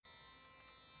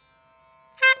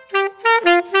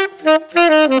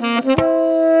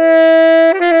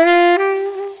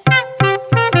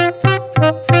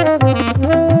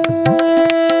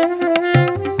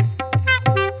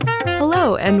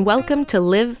Welcome to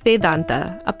Live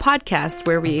Vedanta, a podcast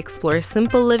where we explore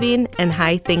simple living and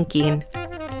high thinking.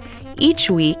 Each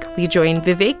week, we join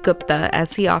Vivek Gupta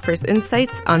as he offers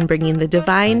insights on bringing the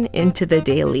divine into the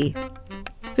daily.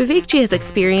 Vivekji has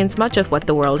experienced much of what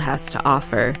the world has to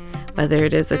offer, whether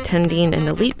it is attending an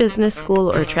elite business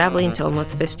school or traveling to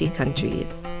almost 50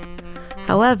 countries.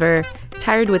 However,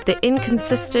 tired with the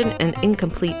inconsistent and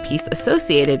incomplete peace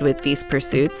associated with these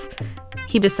pursuits,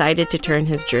 he decided to turn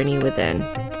his journey within.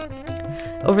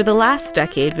 Over the last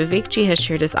decade, Vivekji has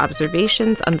shared his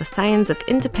observations on the science of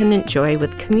independent joy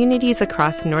with communities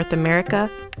across North America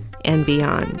and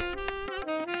beyond.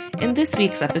 In this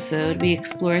week's episode, we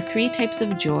explore 3 types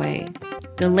of joy,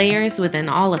 the layers within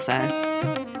all of us,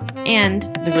 and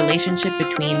the relationship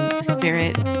between the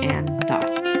spirit and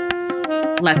thoughts.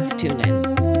 Let's tune in.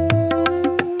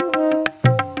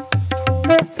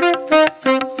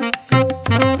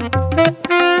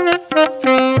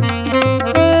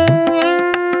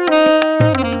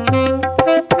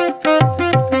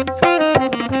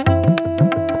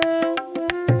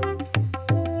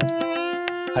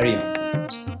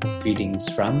 Greetings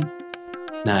from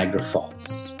Niagara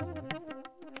Falls.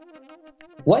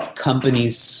 What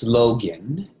company's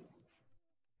slogan,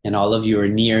 and all of you are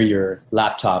near your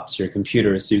laptops, your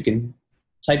computers, so you can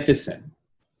type this in.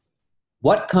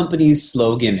 What company's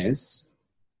slogan is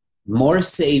more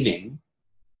saving,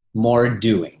 more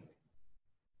doing?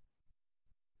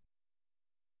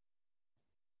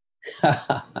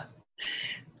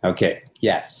 Okay,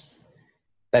 yes.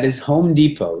 That is Home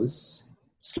Depot's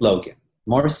slogan.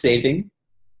 More saving,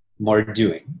 more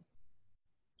doing.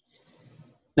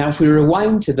 Now, if we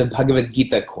rewind to the Bhagavad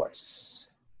Gita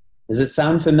course, does it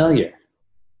sound familiar?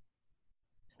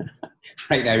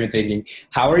 Right now you're thinking,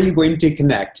 how are you going to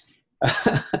connect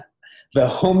the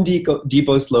Home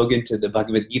Depot slogan to the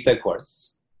Bhagavad Gita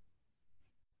course?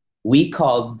 We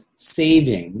called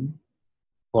saving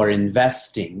or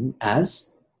investing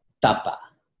as tapa.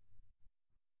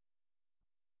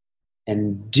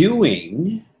 And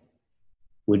doing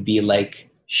would be like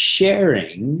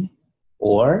sharing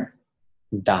or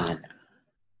dana.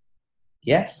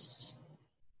 Yes.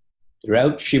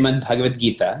 Throughout Srimad Bhagavad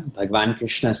Gita, Bhagavan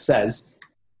Krishna says,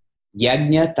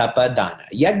 Yajna tapa dana.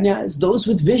 Yajna is those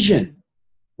with vision.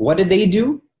 What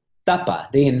do? Tapa.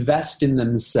 They invest in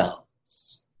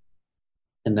themselves.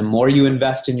 And the more you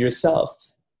invest in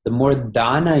yourself, the more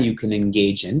dana you can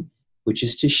engage in, which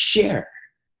is to share.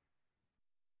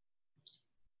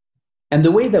 And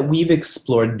the way that we've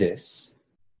explored this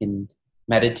in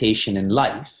meditation and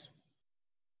life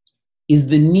is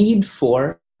the need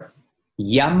for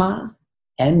yama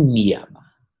and niyama.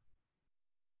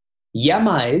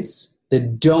 Yama is the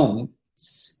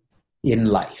don'ts in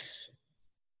life.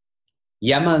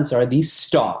 Yamas are the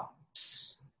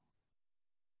stops.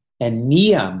 And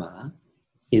niyama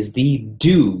is the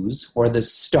do's or the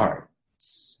starts.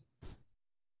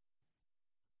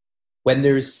 When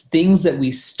there's things that we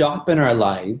stop in our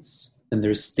lives and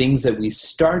there's things that we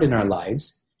start in our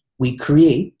lives, we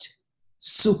create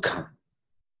sukham.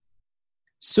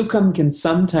 Sukham can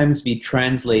sometimes be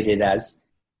translated as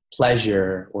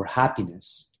pleasure or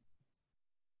happiness.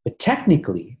 But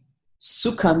technically,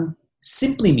 sukham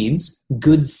simply means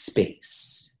good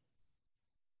space.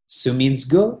 Su means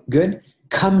good,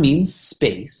 kam means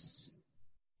space.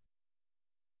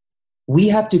 We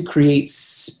have to create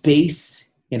space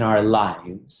in our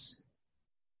lives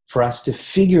for us to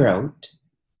figure out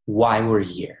why we're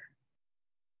here,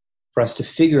 for us to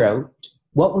figure out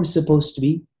what we're supposed to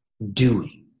be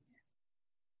doing.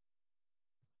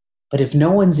 But if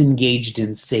no one's engaged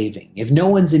in saving, if no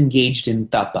one's engaged in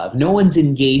tapa, if no one's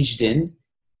engaged in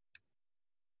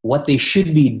what they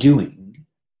should be doing,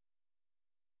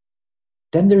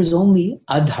 then there's only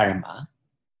adharma,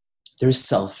 there's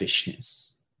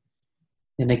selfishness.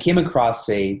 And I came across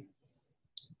a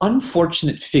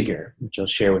unfortunate figure, which I'll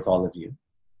share with all of you.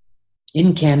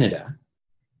 In Canada,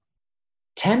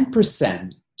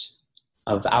 10%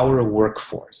 of our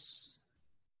workforce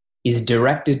is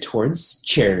directed towards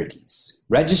charities,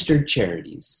 registered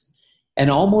charities,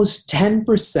 and almost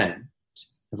 10%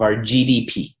 of our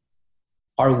GDP,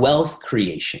 our wealth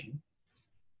creation,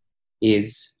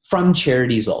 is from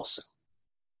charities also.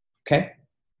 Okay?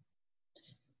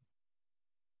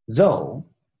 Though,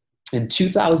 in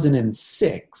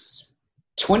 2006,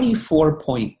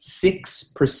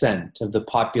 24.6% of the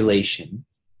population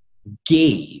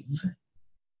gave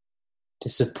to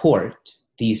support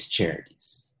these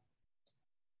charities.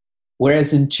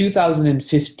 Whereas in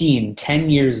 2015, 10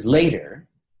 years later,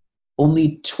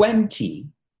 only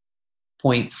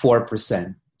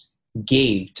 20.4%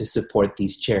 gave to support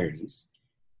these charities.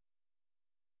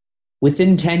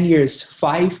 Within 10 years,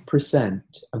 5%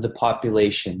 of the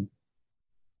population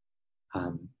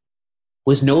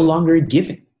was no longer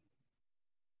giving.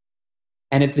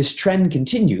 And if this trend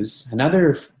continues,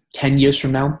 another 10 years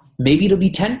from now, maybe it'll be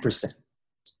 10%.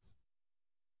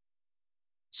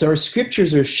 So our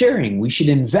scriptures are sharing we should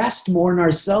invest more in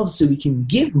ourselves so we can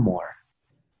give more.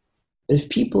 If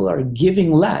people are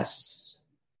giving less,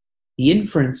 the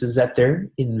inference is that they're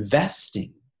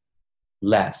investing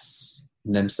less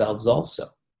in themselves also.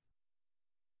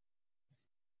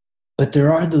 But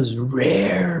there are those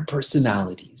rare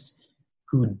personalities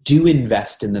who do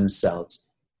invest in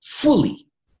themselves fully.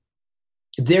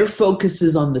 Their focus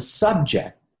is on the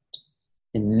subject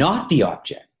and not the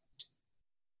object.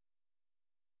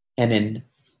 And in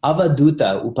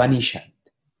Avaduta Upanishad,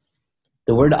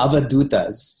 the word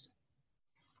Avadutas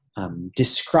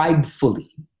describe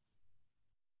fully.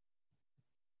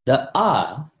 The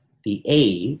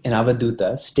A in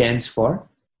Avaduta stands for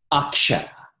Akshara,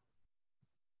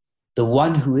 the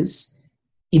one who is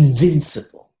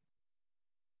invincible.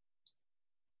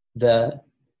 The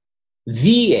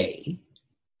VA,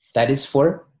 that is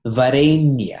for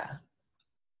Varenya.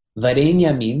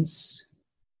 Varenya means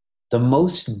the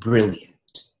most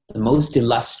brilliant, the most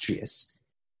illustrious.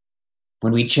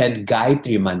 When we chant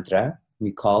Gayatri Mantra,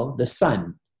 we call the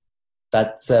sun.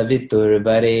 Tatsavitur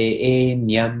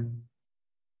Varenyam.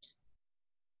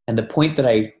 And the point that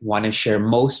I want to share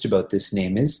most about this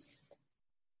name is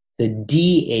the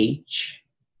DHUT.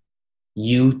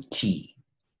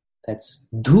 That's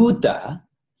Dhuta.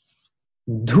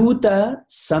 Dhuta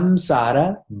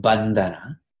Samsara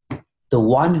Bandhana. The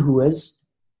one who has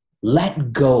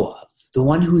let go of, the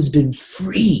one who's been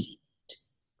freed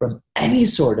from any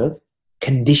sort of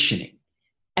conditioning,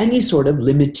 any sort of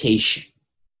limitation.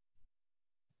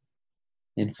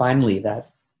 And finally,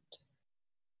 that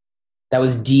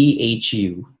was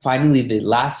DHU. Finally, the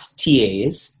last TA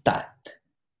is Tat.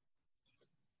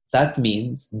 That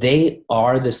means they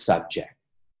are the subject.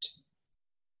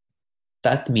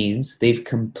 That means they've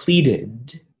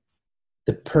completed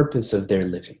the purpose of their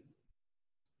living.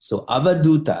 So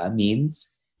Avaduta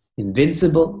means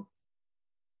invincible,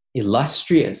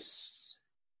 illustrious,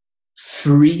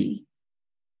 free,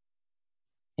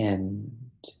 and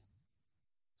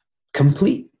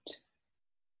complete.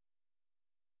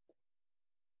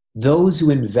 Those who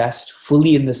invest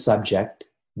fully in the subject,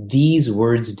 these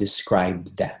words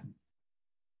describe them.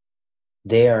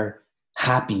 They are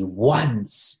happy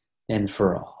once and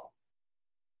for all.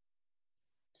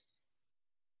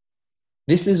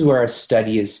 This is where our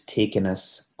study has taken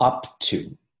us up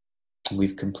to.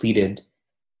 We've completed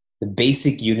the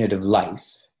basic unit of life,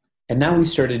 and now we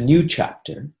start a new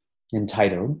chapter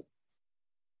entitled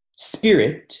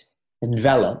Spirit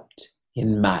Enveloped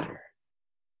in Matter.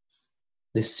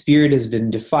 The spirit has been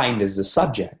defined as the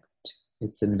subject.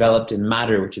 It's enveloped in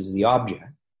matter, which is the object.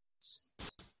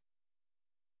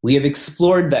 We have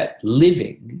explored that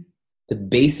living, the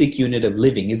basic unit of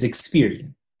living, is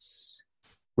experience.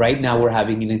 Right now we're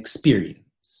having an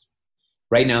experience.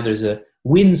 Right now there's a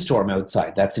windstorm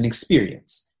outside. That's an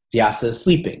experience. Vyasa is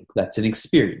sleeping. That's an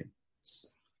experience.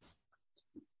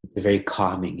 It's a very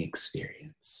calming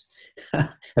experience. A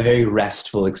very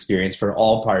restful experience for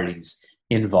all parties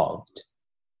involved.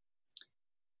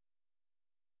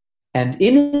 And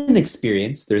in an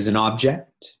experience, there's an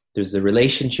object, there's a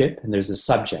relationship, and there's a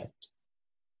subject.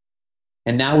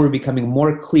 And now we're becoming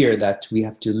more clear that we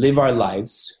have to live our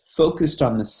lives focused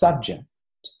on the subject.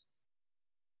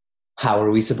 How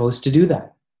are we supposed to do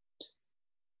that?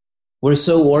 We're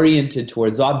so oriented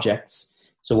towards objects,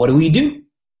 so what do?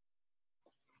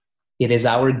 It is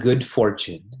our good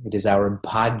fortune, it is our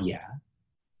bhagya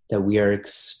that we are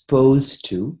exposed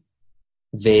to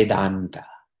Vedanta.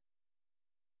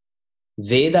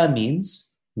 Veda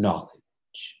means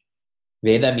knowledge.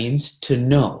 Veda means to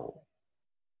know.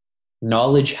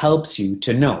 Knowledge helps you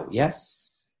to know,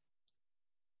 yes?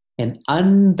 And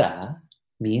anda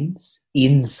means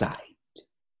inside,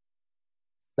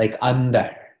 like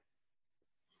andar.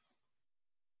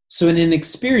 So in an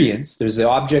experience, there's the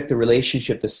object, the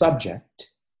relationship, the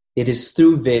subject. It is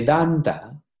through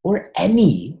Vedanta or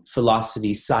any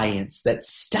philosophy, science that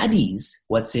studies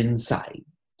what's inside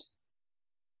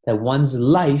that one's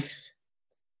life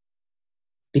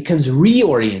becomes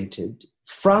reoriented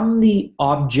from the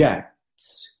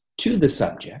objects to the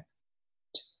subject.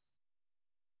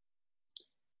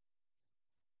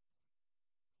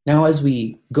 Now, as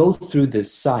we go through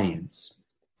this science,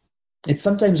 it's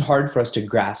sometimes hard for us to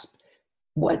grasp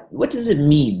what does it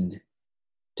mean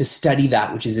to study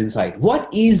that which is inside?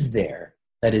 What is there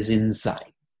that is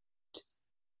inside?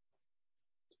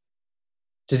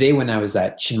 Today when I was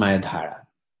at Chinmayadhara,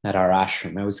 at our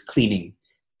ashram, I was cleaning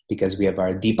because we have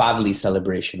our Deepavali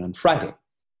celebration on Friday.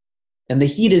 And the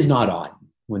heat is not on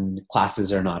when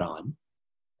classes are not on.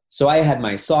 So I had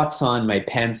my socks on, my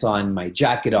pants on, my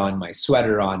jacket on, my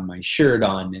sweater on, my shirt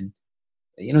on, and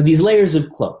these layers of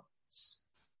clothes.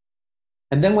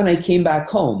 And then when I came back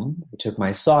home, I took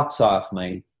my socks off,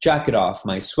 my jacket off,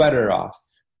 my sweater off.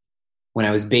 When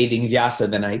I was bathing Vyasa,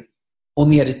 then I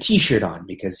only had a t-shirt on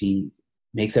because he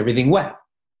makes everything wet.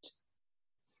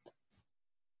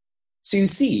 So you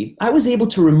see, I was able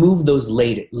to remove those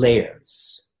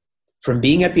layers. From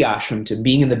being at the ashram to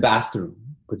being in the bathroom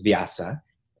with Vyasa,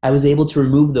 I was able to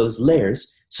remove those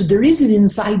layers, so there is an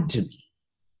inside to me.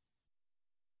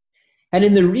 And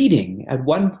in the reading, at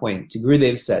one point,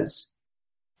 Gurudev says,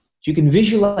 if you can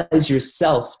visualize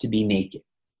yourself to be naked,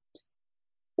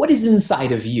 what is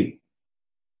inside of you?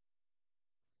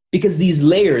 Because these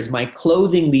layers, my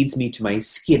clothing leads me to my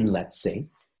skin, let's say.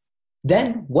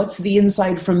 Then what's the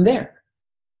inside from there?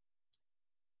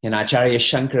 And Acharya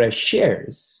Shankara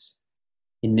shares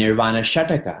in Nirvana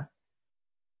Shataka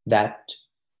that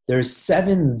there's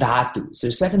 7 dhatus,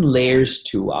 there's 7 layers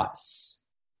to us.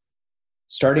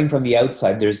 Starting from the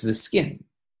outside, there's the skin.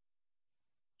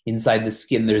 Inside the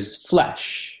skin, there's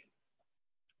flesh.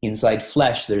 Inside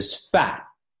flesh, there's fat.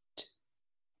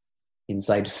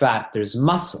 Inside fat, there's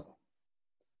muscle.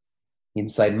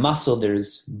 Inside muscle,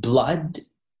 there's blood.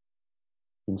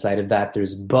 Inside of that,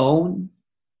 there's bone.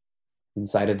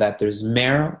 Inside of that, there's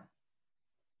marrow.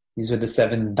 These are the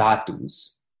 7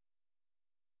 dhatus.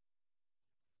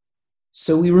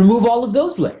 So we remove all of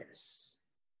those layers.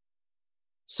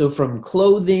 So from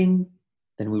clothing,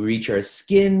 then we reach our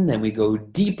skin, then we go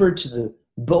deeper to the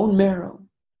bone marrow.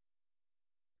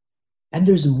 And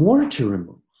there's more to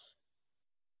remove.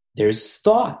 There's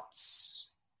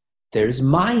thoughts, there's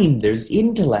mind, there's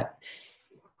intellect.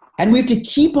 And we have to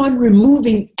keep on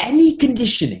removing any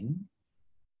conditioning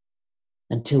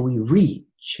until we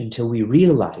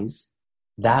realize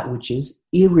that which is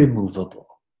irremovable.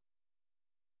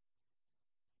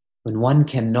 When one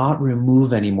cannot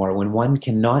remove anymore, when one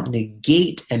cannot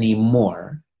negate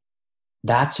anymore,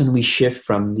 that's when we shift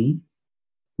from the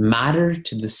matter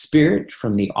to the spirit,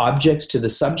 from the objects to the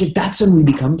subject. That's when we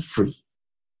become free.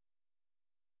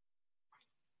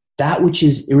 That which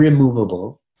is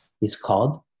irremovable is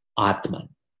called Atman.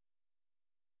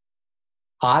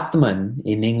 Atman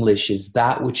in English is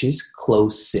that which is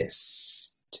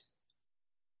closest.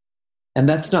 And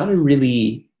that's not a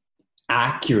really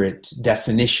accurate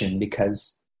definition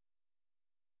because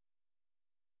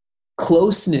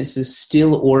closeness is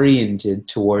still oriented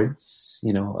towards,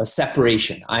 a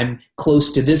separation. I'm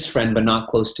close to this friend, but not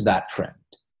close to that friend.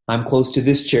 I'm close to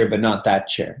this chair, but not that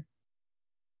chair.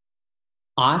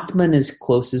 Atman is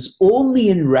closest only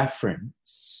in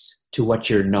reference to what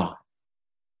you're not.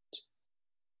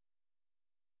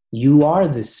 You are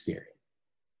the spirit.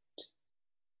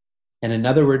 And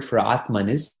another word for Atman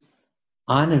is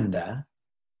Ananda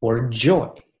or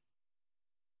joy.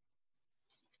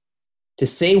 To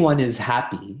say one is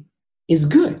happy is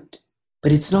good,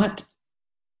 but it's not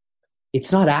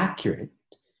accurate.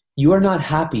 You are not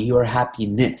happy, you are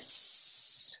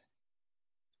happiness.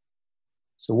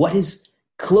 So what is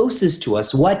closest to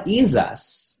us, what is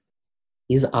us,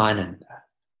 is Ananda.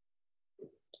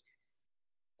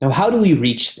 Now, how do we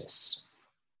reach this?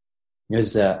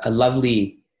 There's a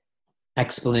lovely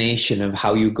explanation of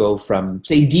how you go from,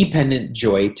 say, dependent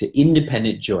joy to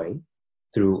independent joy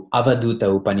through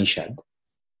Avaduta Upanishad.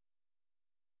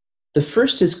 The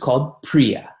first is called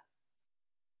Priya.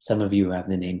 Some of you have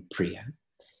the name Priya.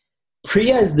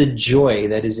 Priya is the joy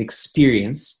that is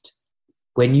experienced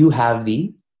when you have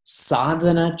the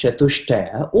sadhana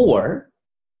chatushtaya, or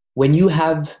when you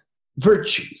have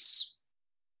virtues.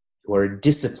 You are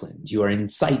disciplined, you are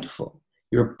insightful,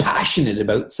 you're passionate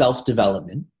about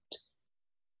self-development.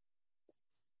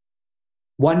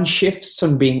 One shifts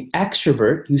from being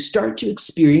extrovert, you start to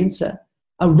experience a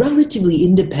relatively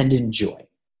independent joy.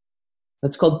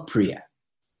 That's called Priya.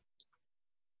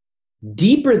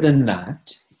 Deeper than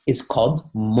that is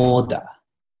called Moda.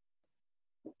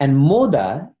 And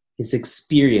Moda is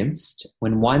experienced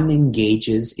when one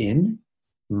engages in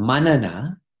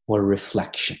manana or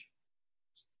reflection.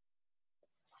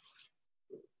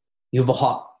 You've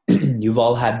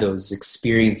all had those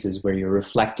experiences where you're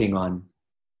reflecting on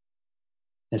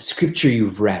a scripture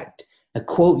you've read, a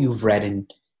quote you've read,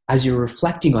 and as you're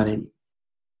reflecting on it,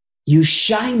 you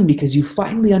shine because you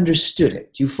finally understood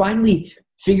it. You finally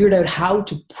figured out how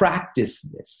to practice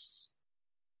this.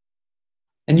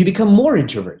 And you become more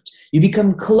introvert. You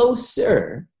become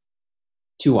closer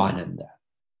to Ananda.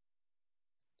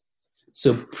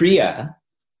 So Priya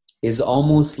is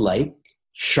almost like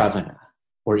Shravana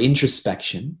or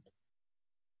introspection.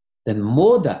 Then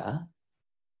Moda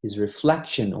is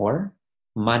reflection or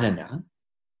Manana.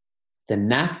 Then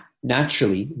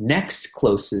naturally, next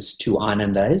closest to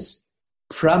Ananda is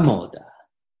Pramoda.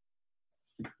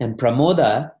 And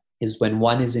Pramoda is when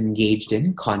one is engaged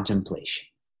in contemplation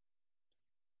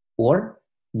or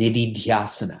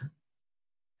Nididhyasana,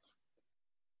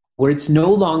 where it's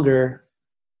no longer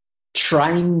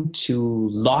trying to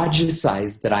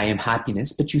logicize that I am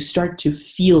happiness, but you start to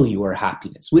feel your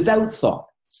happiness without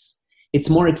thoughts. It's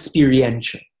more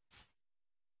experiential.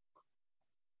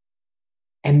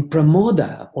 And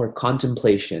pramoda, or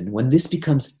contemplation, when this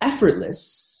becomes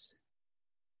effortless,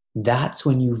 that's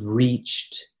when you've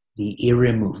reached the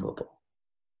irremovable.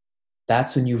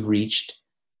 That's when you've reached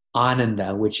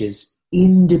ananda, which is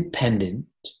independent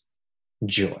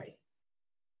joy.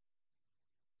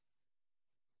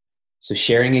 So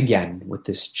sharing again what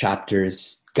this chapter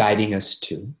is guiding us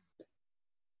to,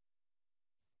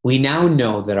 we now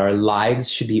know that our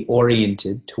lives should be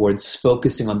oriented towards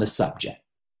focusing on the subject.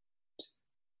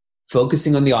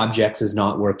 Focusing on the objects is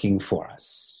not working for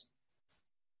us.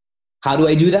 How do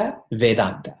I do that?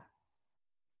 Vedanta.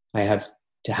 I have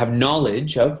to have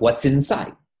knowledge of what's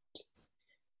inside.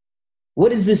 What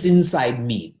does this inside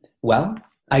mean? Well,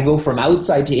 I go from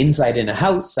outside to inside in a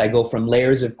house. I go from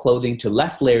layers of clothing to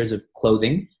less layers of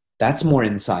clothing. That's more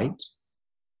inside.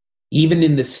 Even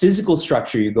in this physical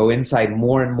structure, you go inside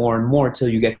more and more and more till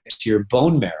you get to your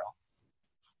bone marrow.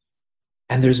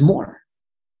 And there's more.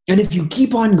 And if you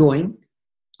keep on going,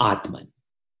 Atman,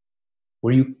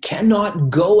 where you cannot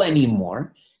go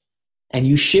anymore, and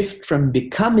you shift from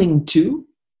becoming to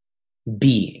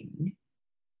being.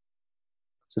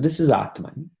 So this is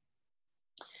Atman.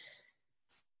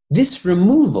 This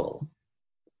removal,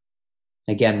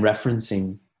 again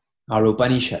referencing our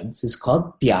Upanishads, is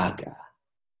called Tyaga.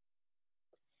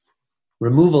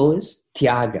 Removal is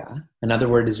Tyaga. Another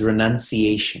word is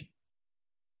renunciation.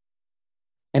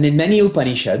 And in many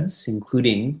Upanishads,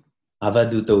 including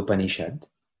Avaduta Upanishad,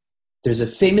 there's a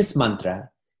famous mantra,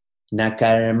 na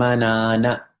karmana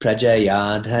na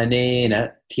prajaya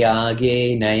dhanena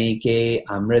tyage naike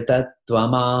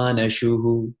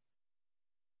amritatvamana,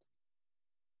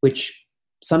 which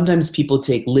sometimes people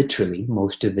take literally,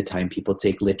 most of the time people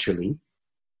take literally,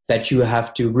 that you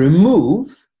have to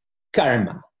remove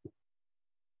karma,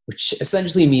 which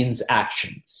essentially means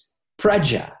actions.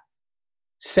 Praja,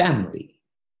 family.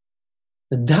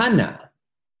 Dhana,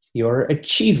 your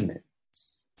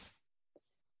achievements.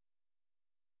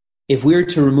 If we were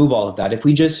to remove all of that, if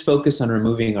we just focus on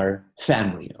removing our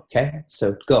family, okay?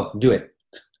 So go, do it.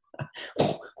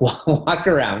 Walk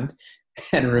around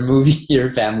and remove your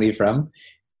family from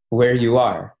where you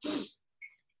are.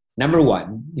 Number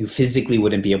one, you physically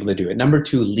wouldn't be able to do it. Number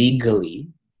two, legally,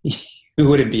 you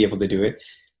wouldn't be able to do it.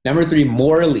 Number three,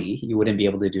 morally, you wouldn't be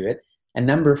able to do it. And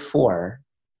number four,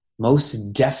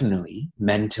 most definitely,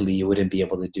 mentally, you wouldn't be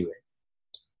able to do it.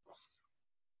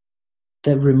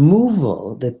 The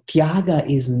removal, the tyaga,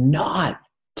 is not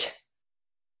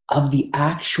of the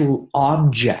actual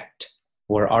object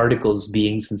or articles,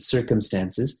 beings, and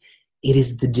circumstances. It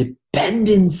is the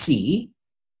dependency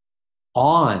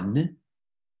on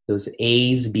those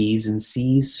A's, B's, and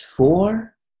C's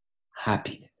for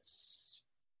happiness.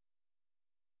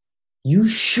 You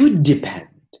should depend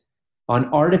on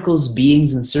articles,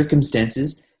 beings, and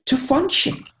circumstances to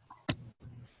function.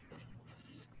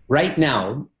 Right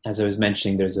now, as I was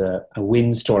mentioning, there's a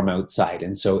windstorm outside.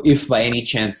 And so if by any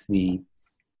chance the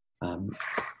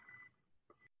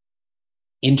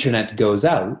internet goes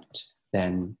out,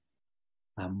 then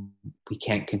we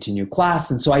can't continue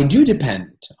class. And so I do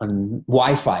depend on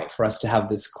Wi-Fi for us to have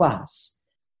this class.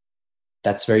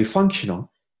 That's very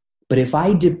functional. But if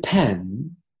I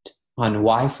depend on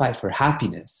Wi-Fi for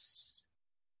happiness,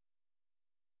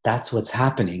 that's what's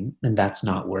happening, and that's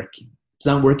not working. It's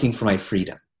not working for my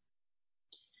freedom.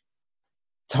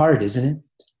 It's hard, isn't it?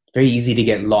 Very easy to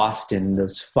get lost in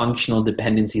those functional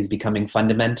dependencies becoming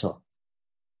fundamental.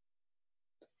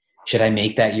 Should I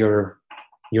make that your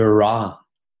raw,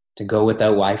 to go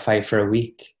without Wi-Fi for a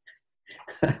week?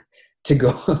 to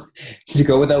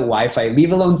go without Wi-Fi,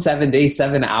 leave alone 7 days,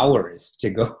 7 hours to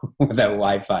go without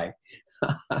Wi-Fi.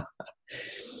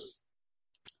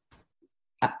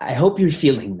 I hope you're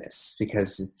feeling this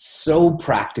because it's so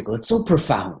practical. It's so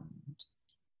profound.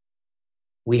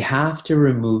 We have to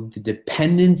remove the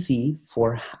dependency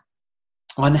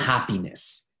on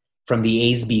happiness from the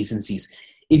A's, B's, and C's.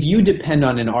 If you depend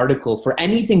on an article for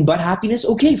anything but happiness,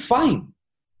 okay, fine.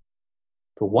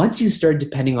 But once you start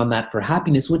depending on that for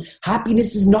happiness, when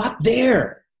happiness is not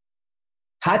there,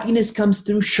 Happiness comes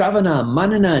through Shravana,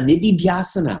 Manana,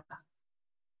 Nididhyasana.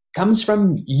 Comes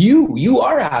from you. You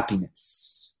are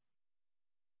happiness.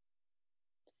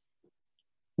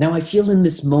 Now I feel in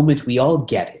this moment we all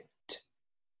get it.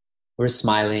 We're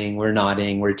smiling, we're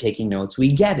nodding, we're taking notes.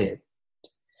 We get it.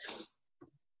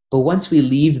 But once we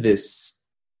leave this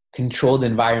controlled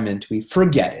environment, we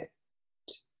forget it.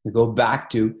 We go back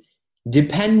to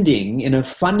depending in a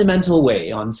fundamental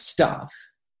way on stuff,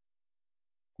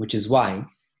 which is why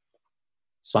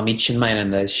Swami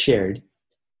Chinmayananda has shared,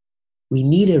 we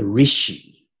need a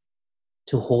rishi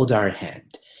to hold our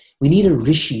hand. We need a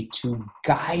rishi to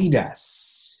guide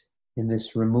us in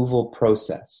this removal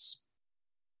process.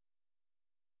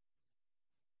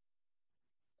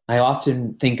 I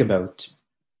often think about,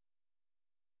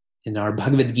 in our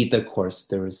Bhagavad Gita course,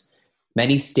 there was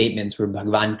many statements where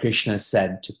Bhagavan Krishna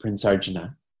said to Prince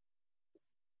Arjuna,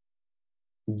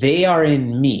 they are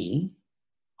in me,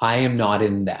 I am not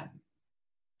in them.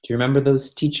 Do you remember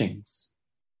those teachings?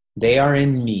 They are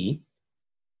in me,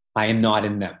 I am not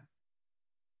in them.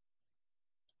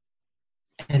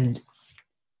 And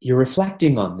you're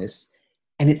reflecting on this,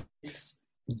 and it's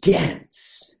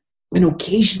dense. And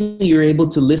occasionally you're able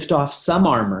to lift off some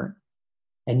armor,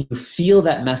 and you feel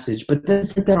that message, but then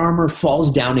it's like that armor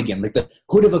falls down again, like the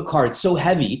hood of a car. It's so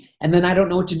heavy, and then I don't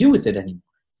know what to do with it anymore.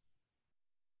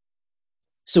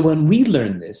 So when we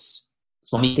learn this,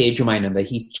 Swami Tejamayana,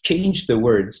 he changed the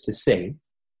words to say,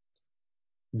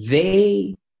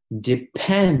 they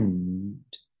depend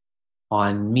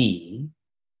on me,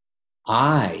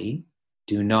 I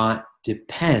do not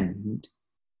depend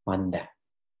on them.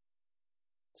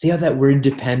 See how that word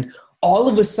depend all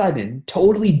of a sudden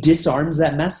totally disarms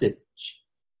that message.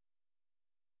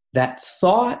 That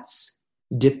thoughts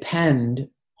depend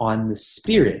on the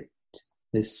spirit.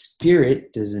 The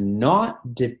spirit does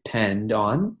not depend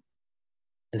on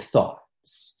the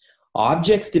thoughts.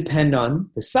 Objects depend on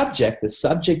the subject. The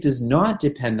subject does not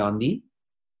depend on the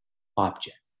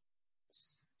object.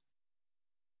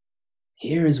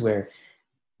 Here is where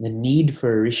the need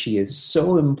for a rishi is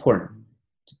so important.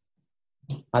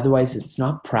 Otherwise, it's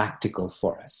not practical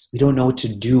for us. We don't know what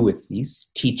to do with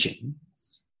these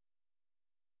teachings.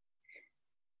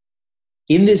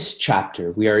 In this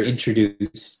chapter, we are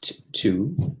introduced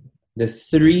to the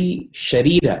 3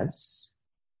 shariras,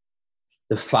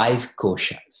 the 5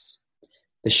 koshas.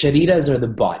 The shariras are the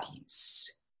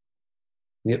bodies.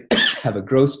 We have a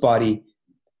gross body,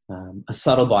 a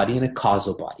subtle body, and a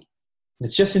causal body.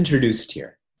 It's just introduced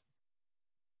here.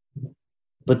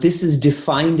 But this is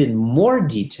defined in more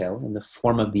detail in the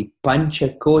form of the pancha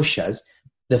koshas,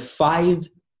 the 5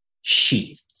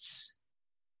 sheaths.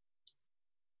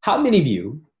 How many of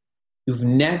you've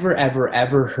never, ever,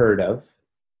 ever heard of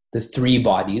the 3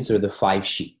 bodies or the 5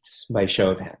 sheaths by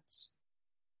show of hands?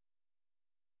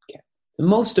 Okay. So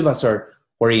most of us are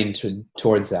oriented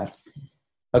towards that.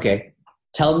 Okay.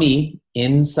 Tell me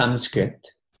in Sanskrit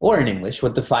or in English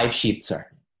what the 5 sheaths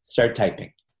are. Start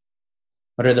typing.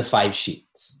 What are the 5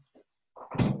 sheaths?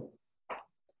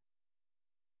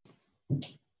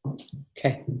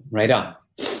 Okay, right on.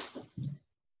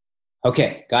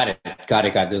 Okay, got it.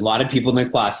 There's a lot of people in the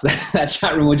class. That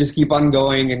chat room will just keep on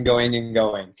going and going and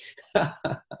going.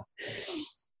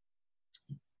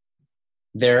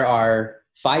 There are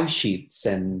 5 sheaths,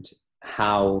 and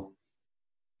how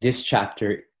this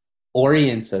chapter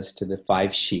orients us to the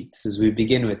 5 sheaths as we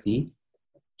begin with the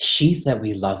sheath that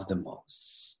we love the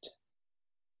most.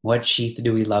 What sheath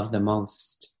do we love the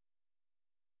most?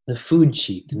 The food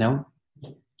sheath, no?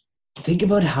 Think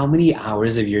about how many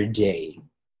hours of your day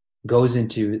goes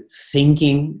into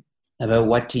thinking about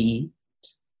what to eat,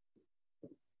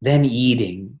 then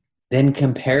eating, then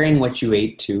comparing what you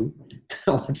ate to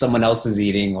what someone else is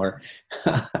eating or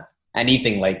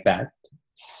anything like that.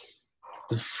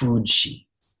 The food sheath.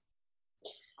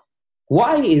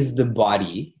 Why is the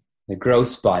body, the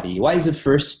gross body, why is the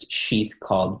first sheath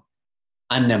called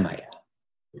Annamaya?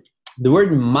 The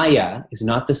word Maya is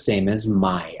not the same as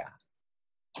Maya.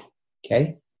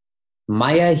 Okay?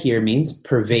 Maya here means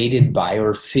pervaded by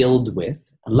or filled with,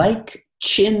 like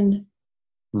Chin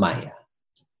Maya.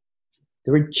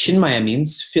 The word Chinmaya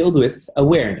means filled with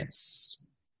awareness.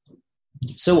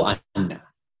 So Anna.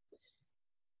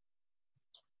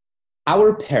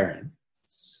 Our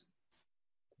parents,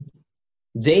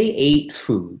 they ate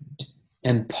food,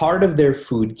 and part of their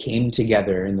food came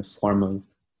together in the form of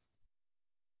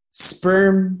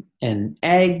sperm and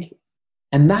egg,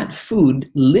 and that food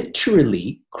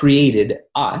literally created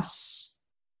us,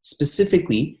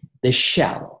 specifically the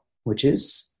shell, which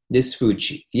is this food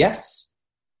sheath. Yes?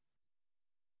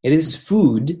 It is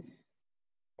food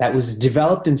that was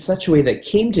developed in such a way that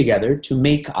came together to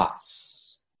make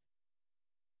us.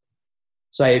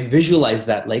 So I visualize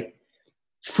that like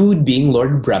food being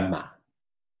Lord Brahma,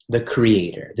 the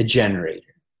creator, the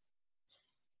generator.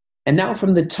 And now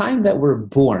from the time that we're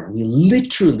born, we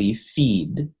literally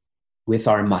feed with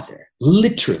our mother.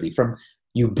 Literally, from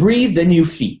you breathe, then you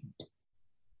feed.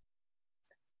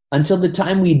 Until the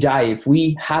time we die, if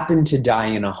we happen to die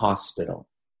in a hospital,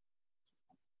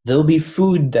 there'll be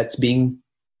food that's being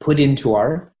put into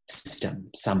our system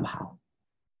somehow.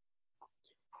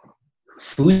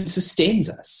 Food sustains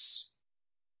us.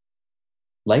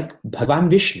 Like Bhagavan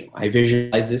Vishnu. I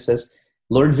visualize this as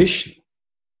Lord Vishnu.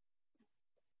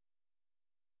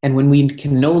 And when we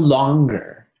can no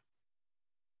longer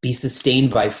be sustained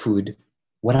by food,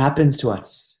 what happens to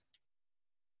us?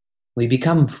 We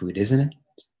become food, isn't it?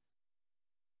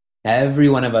 Every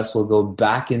one of us will go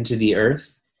back into the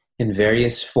earth in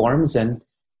various forms, and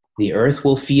the earth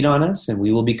will feed on us, and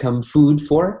we will become food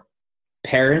for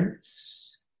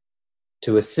parents,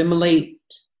 to assimilate,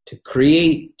 to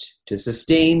create, to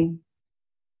sustain,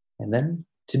 and then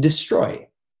to destroy.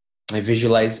 I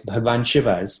visualize Bhagavan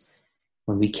Shiva as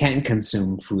when we can't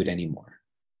consume food anymore.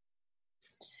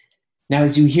 Now,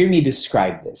 as you hear me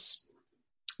describe this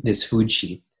food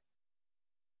sheath,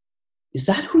 is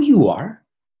that who you are?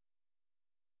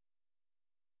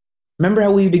 Remember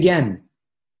how we began?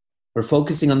 We're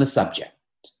focusing on the subject.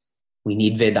 We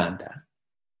need Vedanta.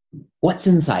 What's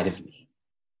inside of me?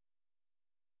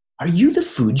 Are you the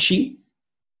food sheath?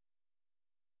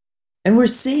 And we're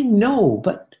saying no,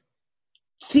 but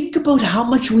think about how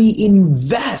much we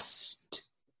invest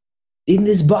in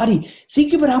this body.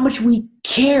 Think about how much we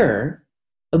care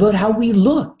about how we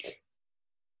look.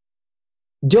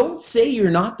 Don't say you're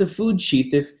not the food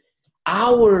sheath if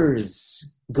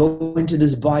hours go into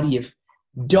this body, if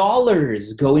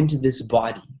dollars go into this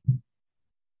body.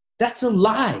 That's a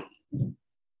lie.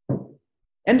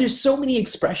 And there's so many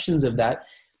expressions of that.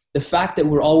 The fact that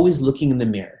we're always looking in the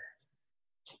mirror.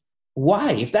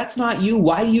 Why? If that's not you,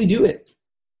 why do you do it?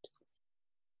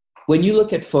 When you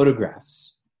look at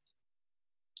photographs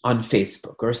on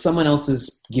Facebook or someone else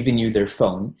is giving you their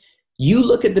phone, you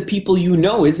look at the people you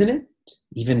know, isn't it?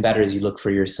 Even better is you look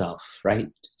for yourself, right?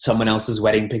 Someone else's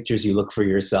wedding pictures, you look for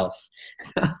yourself.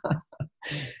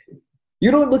 You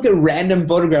don't look at random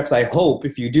photographs, I hope.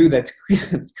 If you do, that's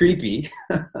creepy.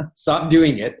 Stop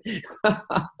doing it.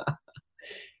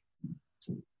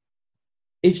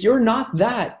 If you're not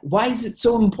that, why is it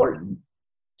so important?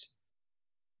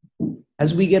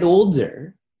 As we get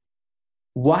older,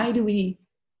 why do we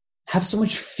have so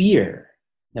much fear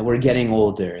that we're getting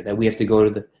older, that we have to go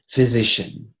to the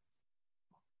physician?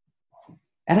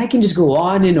 And I can just go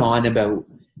on and on about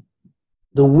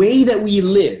the way that we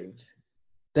live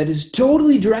that is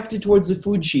totally directed towards the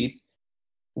food sheath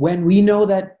when we know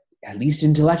that, at least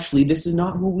intellectually, this is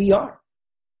not who we are.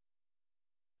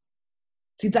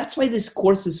 See, that's why this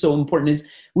course is so important, is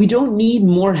we don't need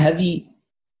more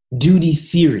heavy-duty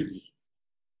theory.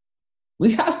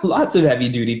 We have lots of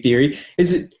heavy-duty theory.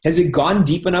 Has it gone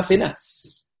deep enough in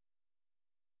us?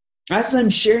 As I'm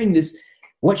sharing this,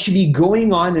 what should be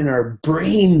going on in our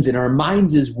brains, in our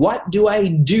minds, is what do I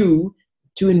do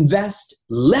to invest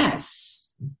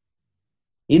less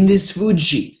in this food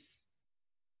sheath?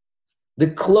 The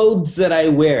clothes that I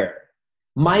wear,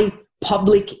 my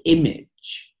public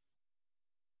image,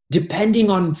 depending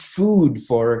on food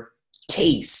for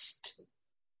taste.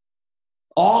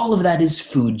 All of that is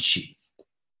food sheath.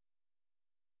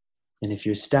 And if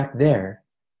you're stuck there,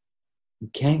 you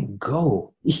can't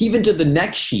go even to the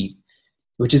next sheath,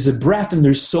 which is a breath, and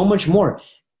there's so much more.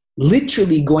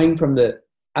 Literally going from the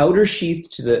outer sheath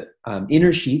to the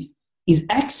inner sheath is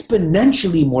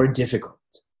exponentially more difficult.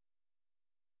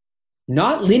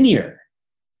 Not linear.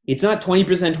 It's not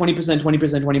 20%, 20%, 20%,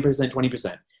 20%,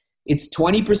 20%. It's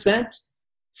 20%,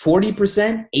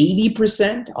 40%,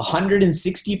 80%,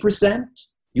 160%.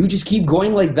 You just keep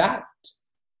going like that.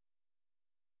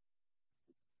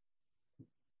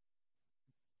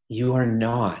 You are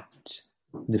not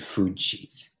the food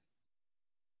sheath.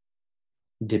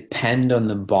 Depend on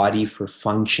the body for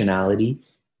functionality.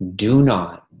 Do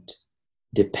not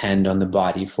depend on the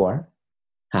body for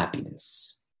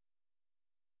happiness.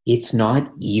 It's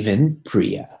not even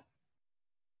Priya.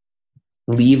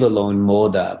 Leave alone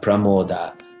Moda,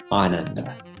 Pramoda,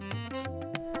 Ananda.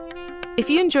 If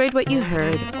you enjoyed what you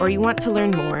heard or you want to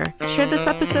learn more, share this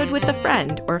episode with a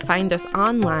friend or find us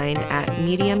online at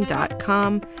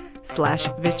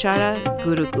medium.com/Vichara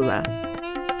Gurukula.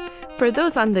 For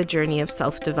those on the journey of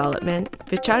self-development,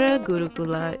 Vichara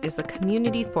Gurukula is a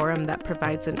community forum that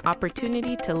provides an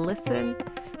opportunity to listen,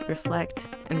 reflect,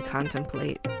 and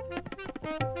contemplate.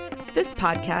 This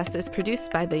podcast is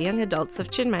produced by the Young Adults of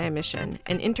Chinmaya Mission,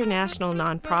 an international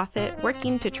nonprofit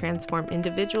working to transform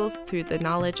individuals through the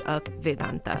knowledge of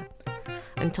Vedanta.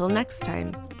 Until next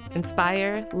time,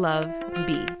 inspire, love,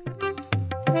 be.